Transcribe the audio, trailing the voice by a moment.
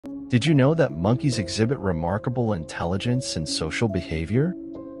Did you know that monkeys exhibit remarkable intelligence and social behavior?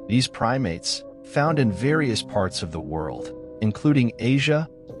 These primates, found in various parts of the world, including Asia,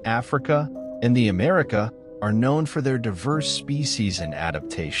 Africa, and the Americas, are known for their diverse species and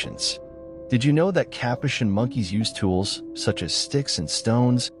adaptations. Did you know that capuchin monkeys use tools, such as sticks and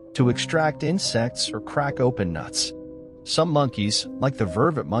stones, to extract insects or crack open nuts? Some monkeys, like the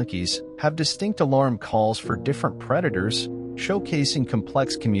vervet monkeys, have distinct alarm calls for different predators, showcasing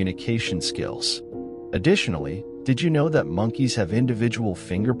complex communication skills. Additionally, did you know that monkeys have individual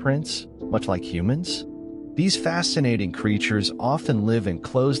fingerprints, much like humans? These fascinating creatures often live in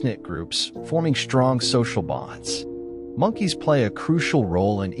close-knit groups, forming strong social bonds. Monkeys play a crucial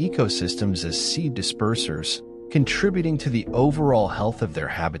role in ecosystems as seed dispersers, contributing to the overall health of their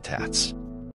habitats.